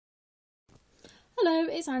Hello,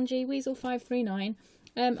 it's Angie, Weasel539.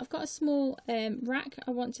 I've got a small rack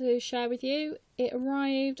I want to share with you. It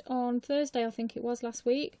arrived on Thursday, I think it was, last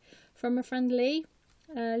week, from my friend Lee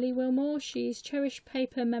Wilmore. She's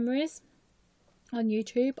CherishPaperMemories on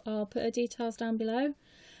YouTube. I'll put her details down below.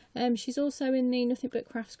 She's also in the Nothing But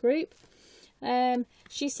Crafts group.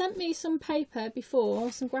 She sent me some paper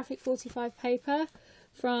before, some graphic 45 paper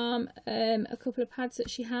from a couple of pads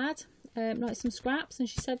that she had, like some scraps, and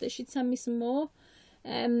she said that she'd send me some more.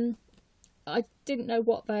 I didn't know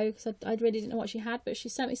what though, because I really didn't know what she had, but she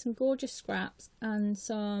sent me some gorgeous scraps and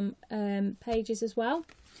some pages as well.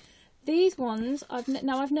 These ones, I've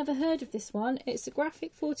never heard of this one. It's a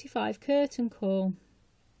graphic 45 curtain call,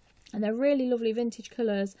 and they're really lovely vintage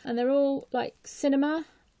colours, and they're all like cinema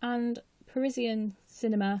and Parisian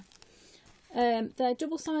cinema. They're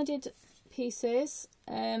double-sided pieces.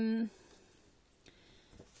 There's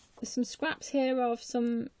some scraps here of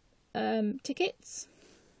some tickets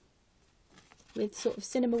with sort of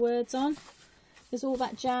cinema words on. There's all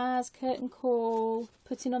that jazz, curtain call,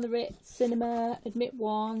 putting on the Ritz, cinema, admit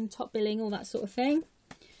one, top billing, all that sort of thing.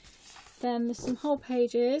 Then there's some whole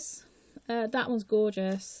pages. That one's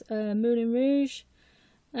gorgeous. Moulin Rouge.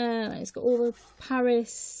 It's got all the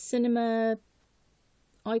Paris cinema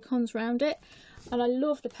icons around it, and I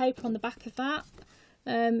love the paper on the back of that.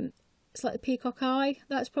 It's like the peacock eye.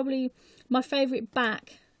 That's probably my favourite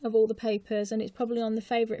back of all the papers, and it's probably on the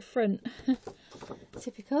favourite front.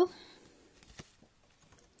 Typical.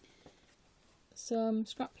 Some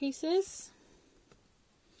scrap pieces.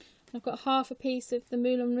 I've got half a piece of the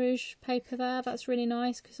Moulin Rouge paper there. That's really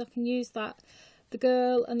nice because I can use that. The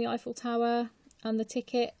girl and the Eiffel Tower and the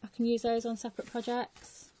ticket, I can use those on separate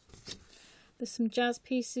projects. There's some jazz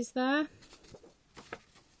pieces there.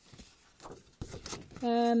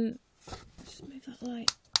 Just move that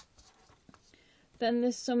light. Then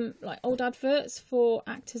there's some like old adverts for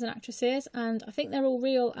actors and actresses, and I think they're all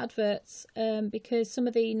real adverts because some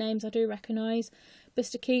of the names I do recognise.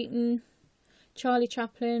 Buster Keaton, Charlie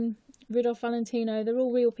Chaplin, Rudolph Valentino, they're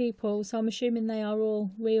all real people, so I'm assuming they are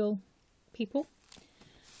all real people.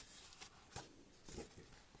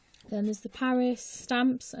 Then there's the Paris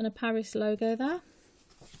stamps and a Paris logo there.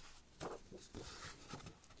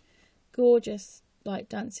 Gorgeous, like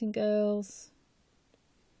dancing girls.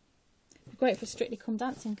 Great for Strictly Come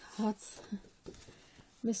Dancing cards.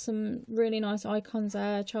 There's some really nice icons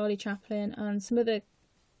there, Charlie Chaplin, and some other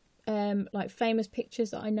like famous pictures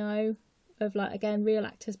that I know of, like again real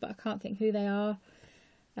actors, but I can't think who they are.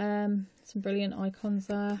 Some brilliant icons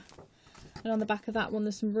there. And on the back of that one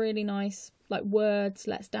there's some really nice like words: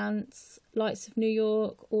 Let's Dance, Lights of New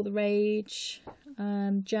York, All the Rage,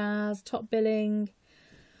 jazz, top billing,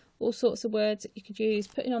 all sorts of words that you could use.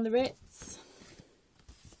 Putting on the Ritz.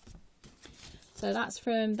 So that's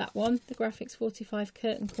from that one, the Graphics 45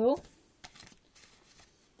 curtain call.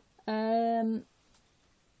 And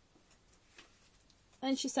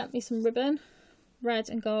she sent me some ribbon, red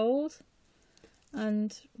and gold,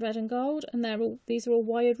 and these are all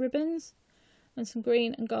wired ribbons, and some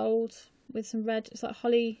green and gold with some red. It's like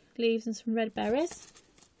holly leaves and some red berries.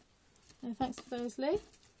 And thanks to those, Lee.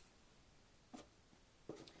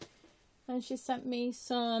 And she sent me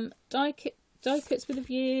some die cuts with a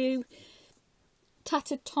view,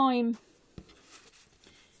 tattered time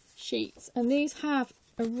sheets, and these have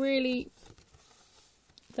a really,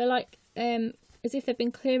 they're like as if they've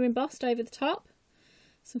been clear embossed over the top.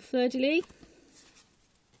 Some fleur-de-lis,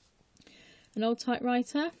 an old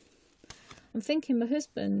typewriter. I'm thinking my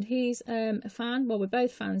husband, he's a fan, well we're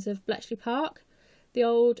both fans of Bletchley Park, the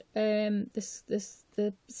old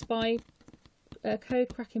the spy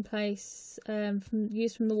code cracking place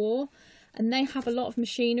used from the war. And they have a lot of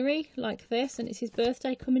machinery like this, and it's his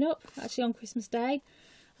birthday coming up, actually on Christmas Day.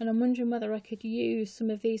 And I'm wondering whether I could use some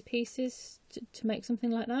of these pieces to make something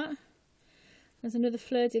like that. There's another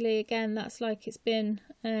fleur-de-lis again, that's like it's been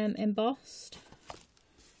embossed.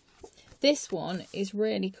 This one is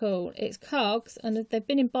really cool. It's cogs, and they've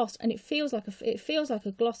been embossed, and it feels like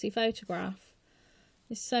a glossy photograph.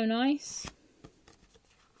 It's so nice.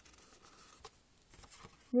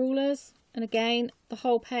 Rulers, and again, the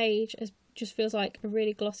whole page just feels like a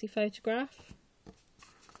really glossy photograph.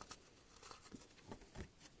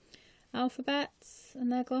 Alphabets, and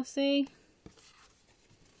they're glossy.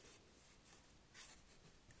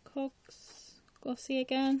 Cogs, glossy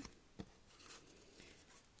again.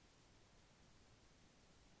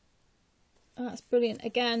 Oh, that's brilliant.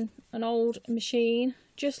 Again, an old machine,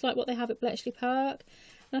 just like what they have at Bletchley Park.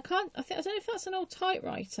 And I don't know if that's an old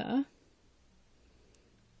typewriter.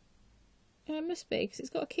 It must be, because it's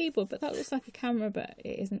got a keyboard, but that looks like a camera, but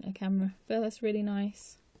it isn't a camera. But that's really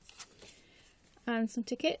nice. and some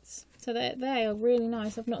tickets. So they are really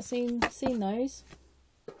nice. I've not seen those.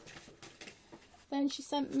 Then she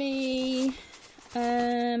sent me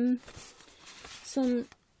some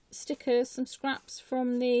stickers, some scraps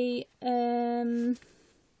from the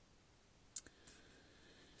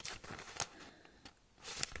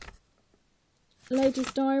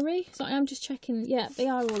Ladies' Diary. So I am just checking. Yeah, they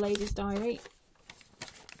are all Ladies' Diary.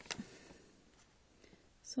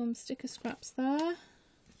 Some sticker scraps there.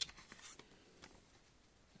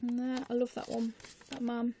 And there. I love that one. That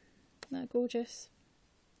man. They're gorgeous.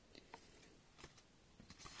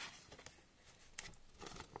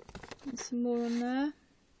 And some more on there.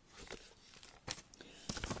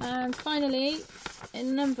 And finally, in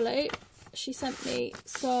an envelope, she sent me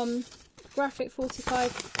some graphic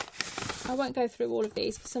 45. I won't go through all of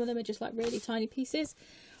these because some of them are just like really tiny pieces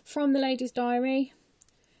from the Ladies' Diary.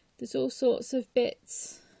 There's all sorts of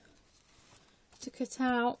bits to cut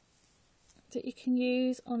out that you can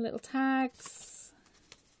use on little tags.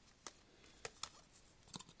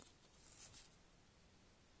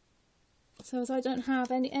 So as I don't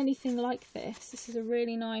have anything like this, this is a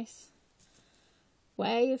really nice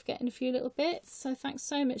way of getting a few little bits. So thanks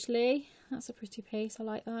so much, Lee. That's a pretty piece. I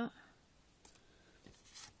like that.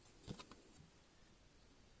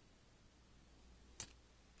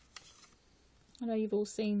 I know you've all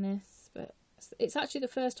seen this, but it's actually the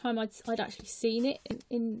first time I'd actually seen it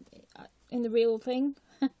in the real thing.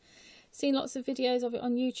 Seen lots of videos of it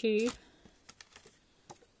on YouTube.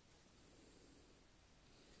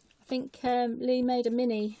 I think Lee made a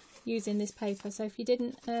mini using this paper, so if you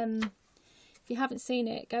didn't, if you haven't seen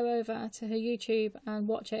it, go over to her YouTube and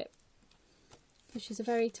watch it, because she's a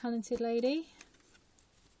very talented lady.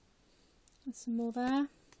 There's some more there.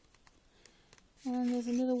 And there's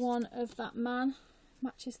another one of that man,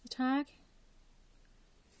 matches the tag.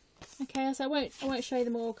 Okay, so I won't show you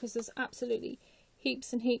them all because there's absolutely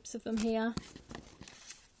heaps and heaps of them here.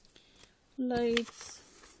 Loads.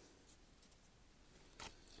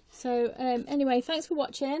 So anyway, thanks for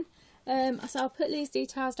watching. So I'll put Lee's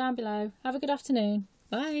details down below. Have a good afternoon.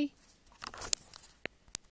 Bye.